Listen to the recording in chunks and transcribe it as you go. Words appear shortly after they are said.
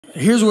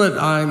Here's what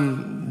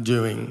I'm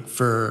doing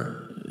for,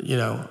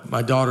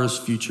 my daughter's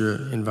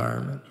future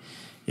environment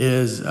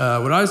is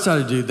what I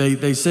decided to do.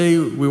 They say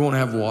we won't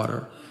have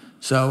water.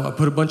 So I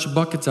put a bunch of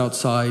buckets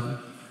outside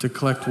to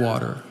collect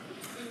water.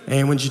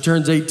 And when she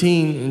turns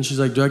 18 and she's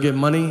like, do I get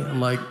money? I'm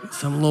like,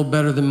 something a little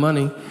better than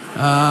money.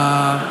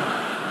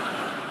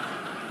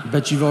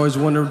 Bet you've always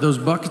wondered what those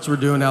buckets were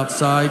doing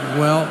outside.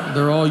 Well,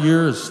 they're all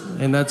yours.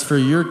 And that's for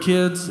your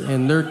kids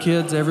and their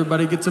kids.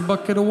 Everybody gets a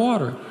bucket of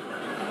water.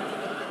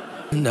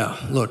 No,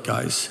 look,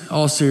 guys,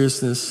 all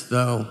seriousness,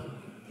 though,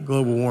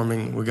 global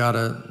warming, we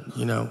gotta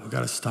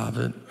stop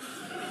it.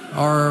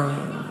 Or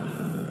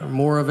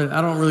more of it. I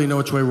don't really know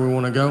which way we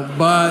want to go,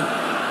 but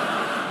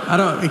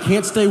it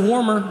can't stay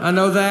warmer. I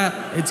know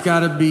that. It's got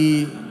to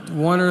be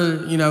one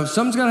or,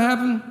 something's got to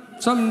happen.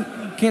 Something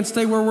can't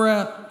stay where we're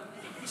at.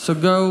 So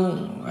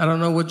go, I don't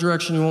know what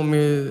direction you want me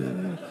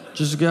to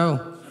just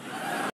go.